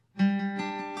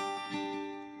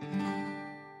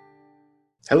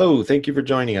Hello, thank you for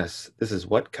joining us. This is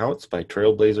What Counts by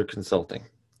Trailblazer Consulting.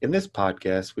 In this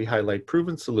podcast, we highlight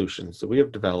proven solutions that we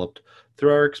have developed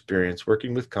through our experience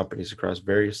working with companies across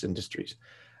various industries,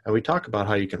 and we talk about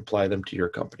how you can apply them to your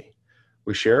company.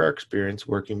 We share our experience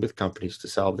working with companies to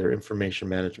solve their information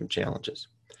management challenges.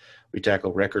 We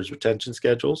tackle records retention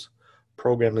schedules,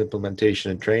 program implementation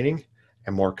and training,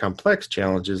 and more complex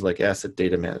challenges like asset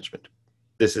data management.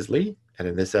 This is Lee, and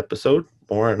in this episode,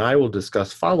 Maura and I will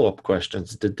discuss follow-up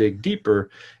questions to dig deeper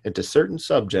into certain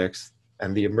subjects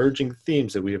and the emerging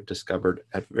themes that we have discovered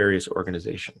at various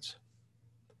organizations.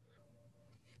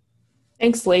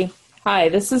 Thanks, Lee. Hi,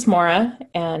 this is Maura,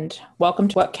 and welcome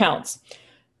to What Counts.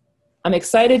 I'm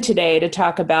excited today to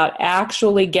talk about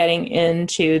actually getting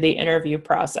into the interview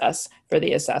process for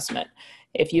the assessment.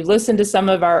 If you've listened to some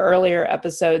of our earlier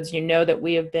episodes, you know that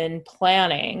we have been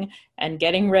planning and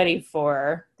getting ready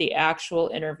for the actual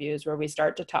interviews where we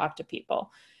start to talk to people.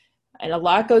 And a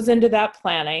lot goes into that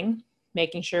planning,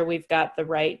 making sure we've got the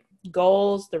right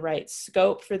goals, the right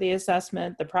scope for the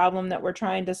assessment, the problem that we're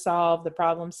trying to solve, the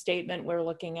problem statement we're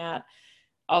looking at,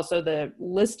 also the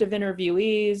list of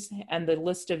interviewees and the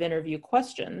list of interview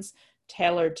questions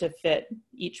tailored to fit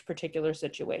each particular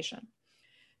situation.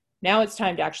 Now it's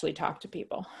time to actually talk to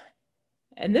people.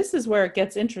 And this is where it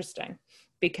gets interesting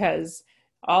because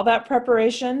all that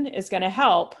preparation is going to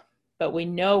help, but we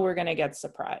know we're going to get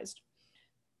surprised.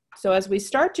 So as we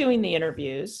start doing the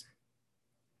interviews,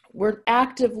 we're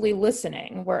actively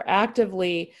listening. We're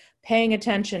actively paying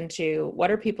attention to what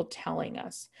are people telling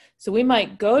us. So we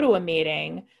might go to a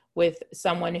meeting with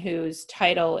someone whose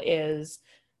title is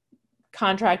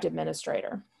contract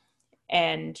administrator.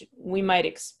 And we might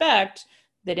expect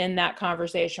that in that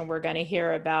conversation, we're going to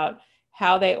hear about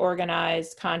how they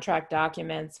organize contract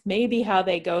documents, maybe how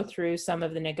they go through some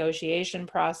of the negotiation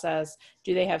process.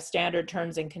 Do they have standard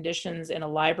terms and conditions in a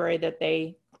library that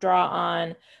they draw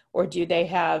on? Or do they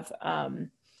have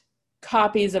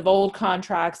copies of old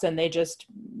contracts and they just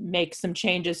make some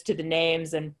changes to the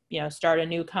names and start a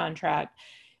new contract?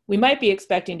 We might be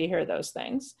expecting to hear those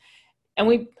things, and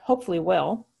we hopefully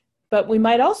will. But we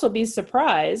might also be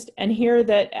surprised and hear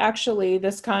that actually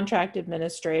this contract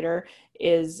administrator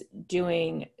is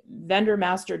doing vendor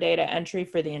master data entry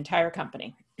for the entire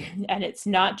company. And it's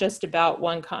not just about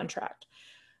one contract.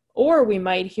 Or we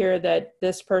might hear that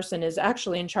this person is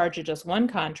actually in charge of just one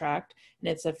contract, and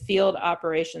it's a field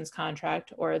operations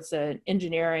contract, or it's an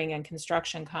engineering and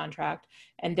construction contract,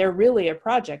 and they're really a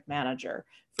project manager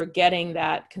for getting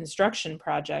that construction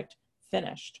project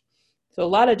finished. So a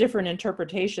lot of different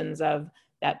interpretations of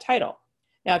that title.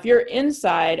 Now, if you're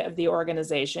inside of the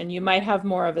organization, you might have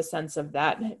more of a sense of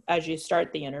that as you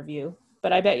start the interview,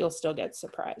 but I bet you'll still get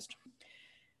surprised.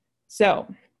 So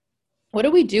what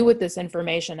do we do with this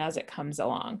information as it comes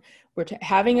along? We're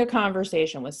having a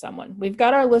conversation with someone. We've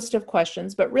got our list of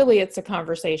questions, but really it's a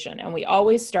conversation. And we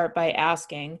always start by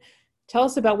asking, tell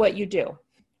us about what you do.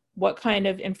 What kind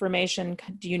of information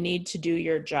do you need to do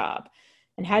your job?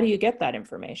 And how do you get that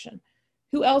information?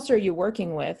 Who else are you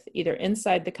working with, either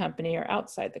inside the company or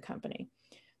outside the company?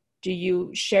 Do you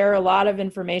share a lot of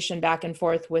information back and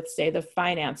forth with, say, the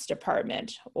finance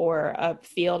department or a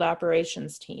field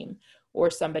operations team or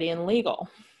somebody in legal?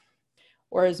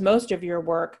 Or is most of your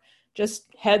work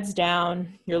just heads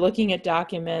down, you're looking at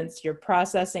documents, you're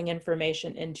processing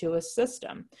information into a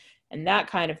system? And that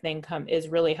kind of thing is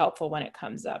really helpful when it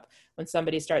comes up, when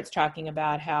somebody starts talking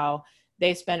about how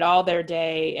they spend all their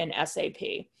day in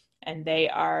SAP and they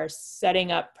are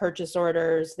setting up purchase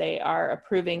orders, they are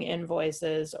approving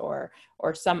invoices or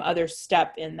some other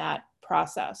step in that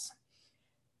process.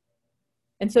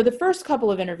 And so the first couple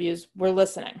of interviews, we're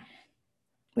listening.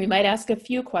 We might ask a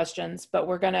few questions, but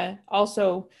we're going to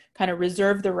also kind of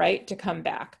reserve the right to come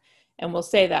back. And we'll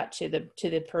say that to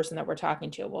the person that we're talking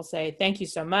to. We'll say, thank you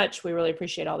so much. We really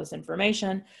appreciate all this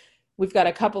information. We've got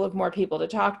a couple of more people to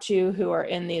talk to who are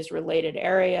in these related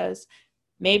areas.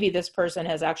 Maybe this person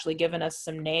has actually given us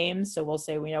some names. So we'll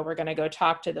say, we're going to go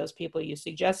talk to those people you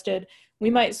suggested.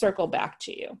 We might circle back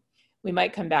to you. We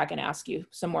might come back and ask you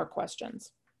some more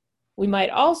questions. We might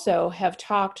also have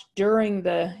talked during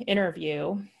the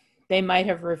interview. They might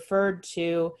have referred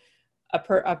to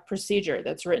a procedure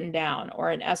that's written down or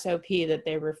an SOP that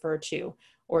they refer to,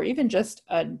 or even just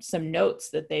some notes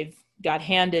that they've got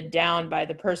handed down by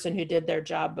the person who did their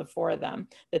job before them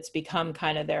that's become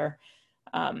kind of their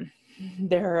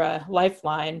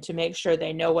lifeline to make sure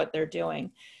they know what they're doing.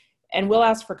 And we'll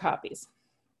ask for copies.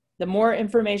 The more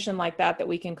information like that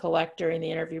we can collect during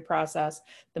the interview process,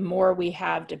 the more we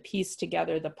have to piece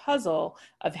together the puzzle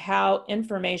of how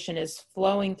information is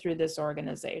flowing through this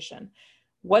organization.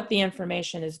 what the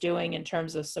information is doing in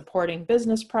terms of supporting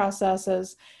business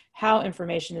processes, how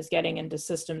information is getting into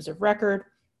systems of record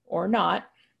or not,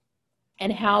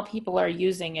 and how people are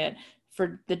using it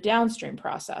for the downstream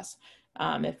process.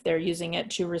 If they're using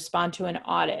it to respond to an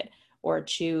audit or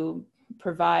to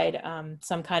provide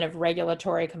some kind of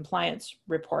regulatory compliance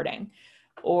reporting,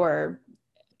 or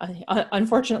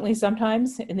unfortunately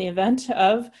sometimes in the event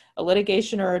of a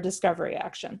litigation or a discovery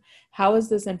action, how is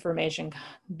this information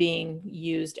being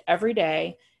used every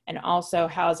day, and also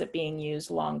how is it being used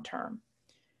long term?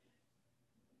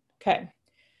 Okay,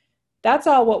 that's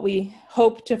all what we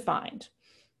hope to find.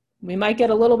 We might get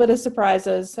a little bit of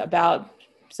surprises about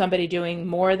somebody doing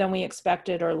more than we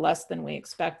expected or less than we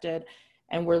expected,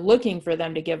 and we're looking for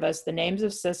them to give us the names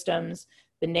of systems,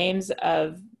 the names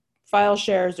of file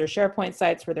shares or SharePoint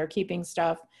sites where they're keeping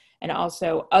stuff, and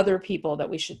also other people that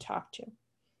we should talk to.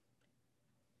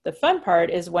 The fun part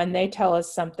is when they tell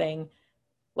us something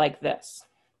like this.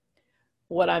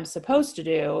 What I'm supposed to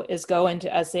do is go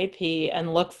into SAP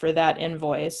and look for that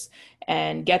invoice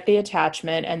and get the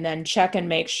attachment and then check and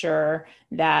make sure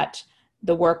that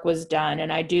the work was done.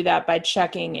 And I do that by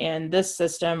checking in this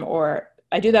system, or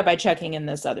I do that by checking in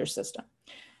this other system.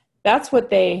 That's what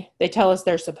they tell us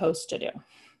they're supposed to do.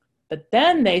 But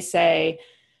then they say,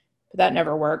 that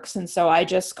never works. And so I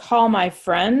just call my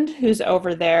friend who's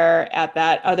over there at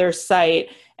that other site,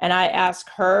 and I ask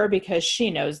her because she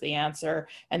knows the answer.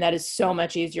 And that is so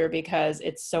much easier because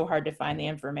it's so hard to find the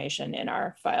information in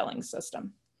our filing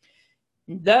system.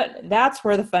 That's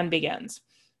where the fun begins.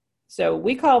 So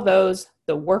we call those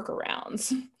the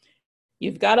workarounds.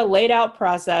 You've got a laid out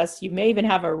process. You may even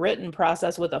have a written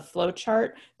process with a flow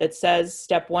chart that says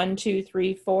step 1, 2,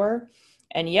 3, 4.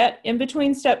 And yet in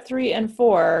between step 3 and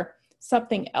 4,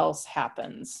 something else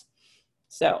happens.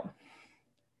 So,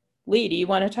 Lee, do you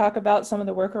want to talk about some of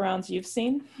the workarounds you've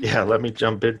seen? Yeah, let me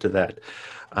jump into that.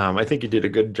 I think you did a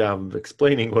good job of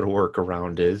explaining what a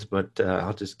workaround is, but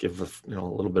I'll just give a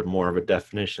little bit more of a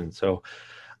definition. So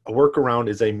a workaround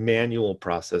is a manual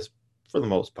process, for the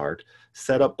most part,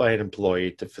 set up by an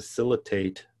employee to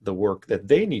facilitate the work that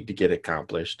they need to get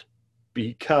accomplished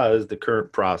because the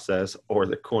current process or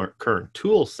the current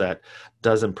tool set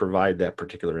doesn't provide that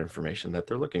particular information that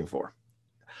they're looking for.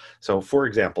 So for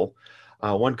example,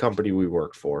 one company we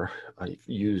worked for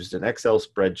used an Excel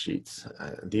spreadsheets.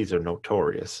 These are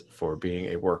notorious for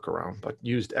being a workaround, but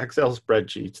used Excel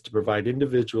spreadsheets to provide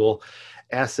individual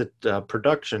asset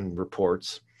production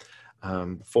reports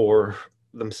for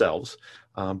themselves.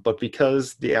 But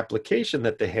because the application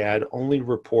that they had only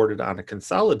reported on a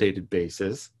consolidated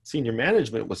basis, senior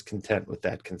management was content with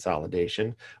that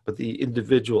consolidation, but the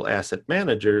individual asset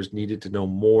managers needed to know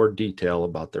more detail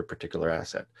about their particular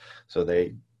asset. So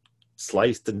they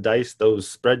sliced and diced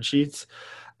those spreadsheets,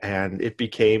 and it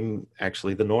became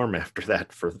actually the norm after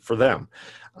that for them.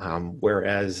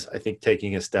 Whereas I think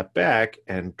taking a step back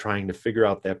and trying to figure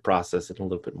out that process in a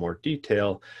little bit more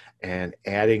detail and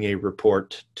adding a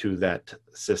report to that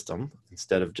system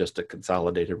instead of just a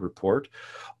consolidated report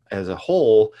as a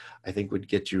whole, I think would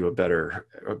get you a better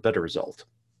result.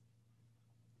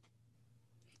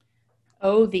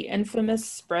 Oh, the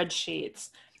infamous spreadsheets.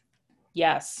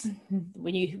 Yes,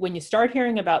 when you start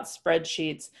hearing about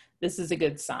spreadsheets, this is a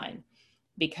good sign,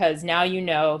 because now you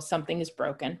know something is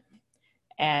broken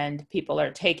and people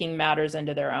are taking matters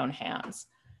into their own hands.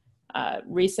 A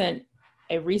recent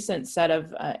set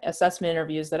of assessment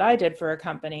interviews that I did for a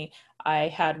company, I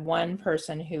had one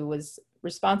person who was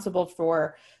responsible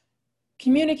for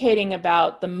communicating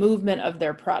about the movement of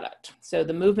their product. So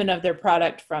the movement of their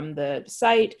product from the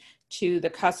site to the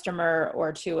customer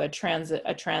or to a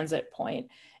transit point.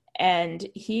 And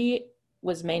he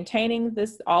was maintaining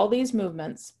all these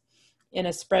movements in a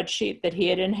spreadsheet that he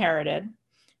had inherited.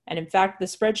 And in fact, the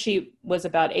spreadsheet was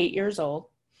about 8 years old.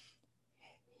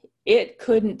 It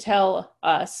couldn't tell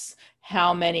us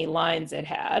how many lines it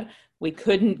had. We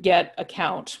couldn't get a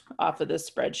count off of this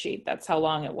spreadsheet. That's how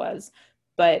long it was.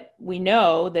 But we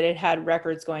know that it had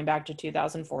records going back to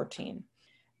 2014.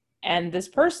 And this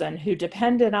person who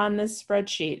depended on this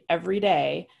spreadsheet every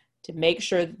day to make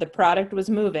sure that the product was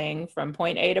moving from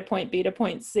point A to point B to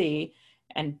point C,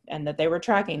 and that they were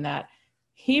tracking that,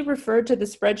 he referred to the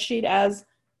spreadsheet as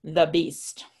the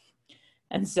beast.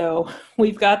 And so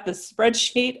we've got the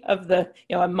spreadsheet of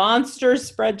a monster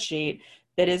spreadsheet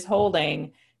that is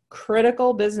holding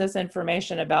critical business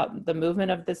information about the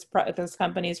movement of this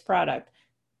company's product,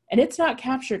 and it's not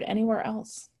captured anywhere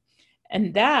else.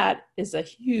 And that is a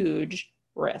huge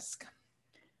risk.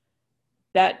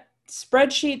 That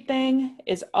spreadsheet thing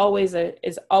is always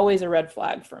a red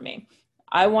flag for me.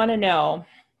 I want to know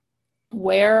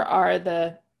where are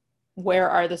the where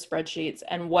are the spreadsheets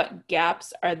and what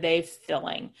gaps are they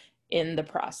filling in the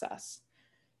process.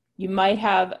 You might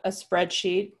have a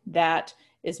spreadsheet that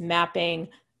is mapping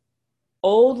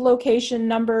old location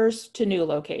numbers to new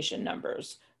location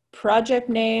numbers, project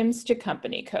names to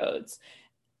company codes,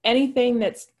 anything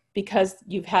that's because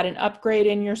you've had an upgrade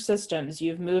in your systems,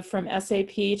 you've moved from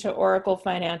SAP to Oracle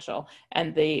Financial,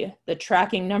 and the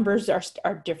tracking numbers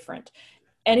are different.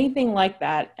 Anything like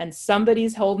that, and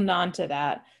somebody's holding on to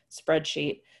that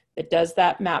spreadsheet that does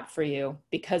that map for you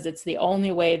because it's the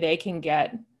only way they can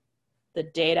get the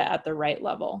data at the right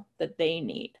level that they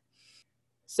need.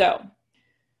 So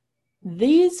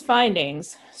these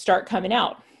findings start coming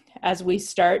out as we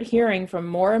start hearing from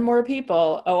more and more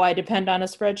people. Oh, I depend on a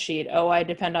spreadsheet. Oh, I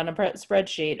depend on a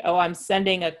spreadsheet. Oh, I'm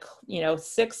sending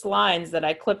 6 lines that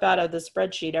I clip out of the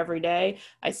spreadsheet every day.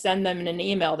 I send them in an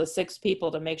email to 6 people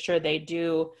to make sure they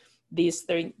do these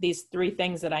three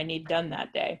things that I need done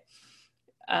that day.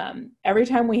 Every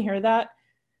time we hear that,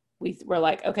 we're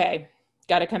like, okay,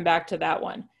 got to come back to that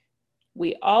one.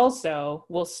 We also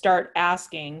will start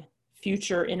asking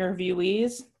future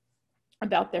interviewees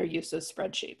about their use of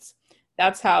spreadsheets.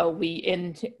 That's how we,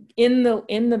 in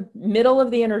the middle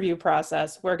of the interview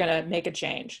process, we're going to make a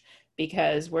change,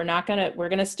 because we're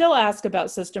going to still ask about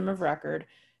system of record,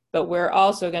 but we're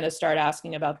also going to start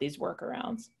asking about these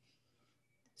workarounds.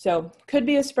 So could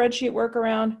be a spreadsheet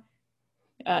workaround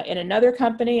in another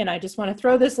company. And I just want to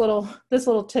throw this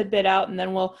little tidbit out, and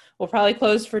then we'll probably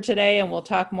close for today, and we'll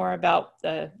talk more about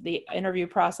the interview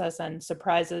process and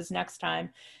surprises next time.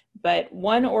 But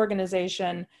one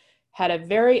organization had a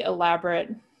very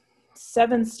elaborate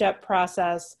 7-step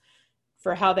process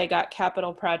for how they got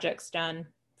capital projects done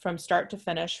from start to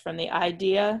finish, from the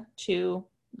idea to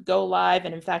go live.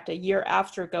 And in fact, a year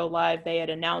after go live, they had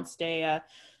announced they had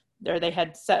a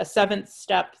 7th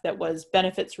step that was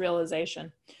benefits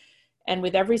realization. And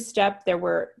with every step, there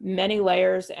were many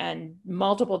layers and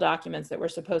multiple documents that were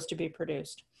supposed to be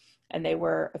produced. And they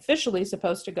were officially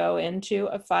supposed to go into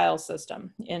a file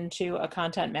system, into a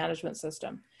content management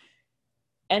system.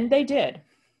 And they did.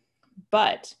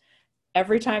 But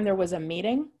every time there was a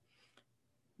meeting,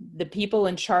 the people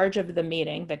in charge of the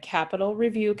meeting, the Capital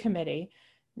Review Committee,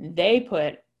 they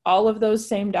put all of those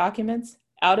same documents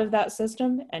out of that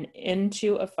system and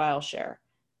into a file share.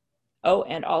 Oh,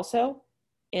 and also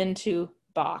into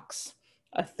Box,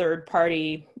 a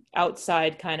third-party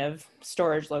outside kind of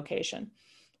storage location.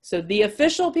 So the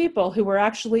official people who were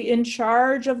actually in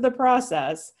charge of the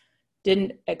process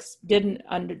didn't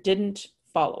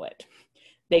follow it.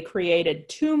 They created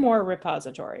 2 more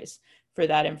repositories for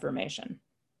that information.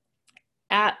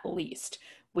 At least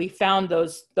we found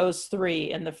those 3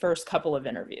 in the first couple of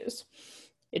interviews.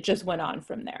 It just went on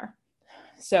from there.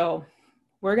 So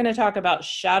we're going to talk about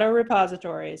shadow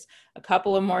repositories a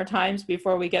couple of more times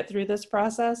before we get through this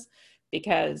process,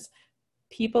 because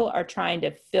people are trying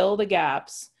to fill the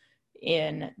gaps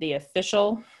in the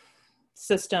official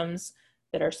systems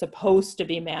that are supposed to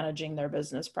be managing their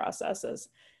business processes.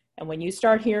 And when you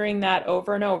start hearing that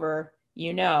over and over,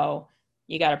 you know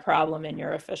you got a problem in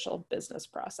your official business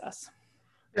process.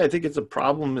 Yeah, I think it's a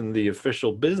problem in the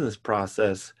official business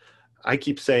process. I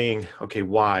keep saying, okay,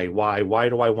 why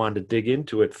do I want to dig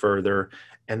into it further?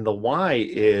 And the why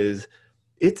is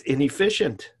it's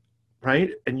inefficient,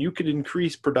 right? And you could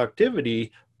increase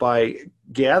productivity by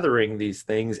gathering these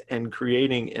things and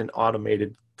creating an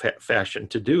automated fashion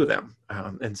to do them,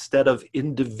 instead of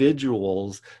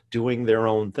individuals doing their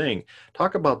own thing.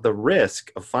 Talk about the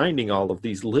risk of finding all of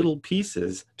these little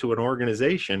pieces to an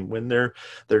organization when their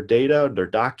data, their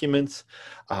documents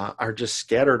are just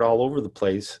scattered all over the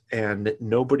place, and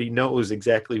nobody knows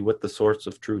exactly what the source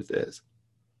of truth is.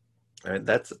 And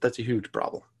that's a huge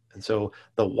problem. And so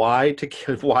the why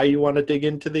you want to dig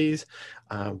into these,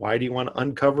 why do you want to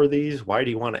uncover these, why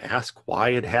do you want to ask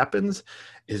why it happens,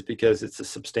 is because it's a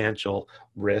substantial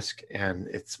risk and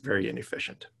it's very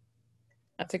inefficient.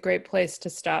 That's a great place to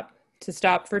stop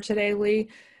for today, Lee.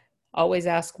 Always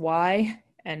ask why.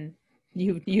 And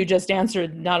you just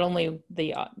answered not only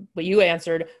but you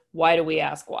answered, why do we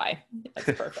ask why?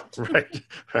 That's perfect.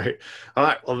 Right. All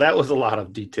right. Well, that was a lot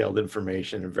of detailed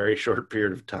information in a very short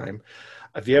period of time.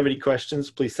 If you have any questions,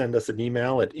 please send us an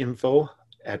email at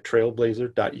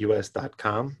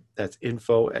info@trailblazer.us.com. That's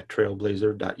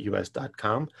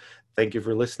info@trailblazer.us.com. Thank you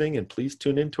for listening, and please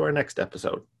tune in to our next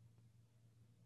episode.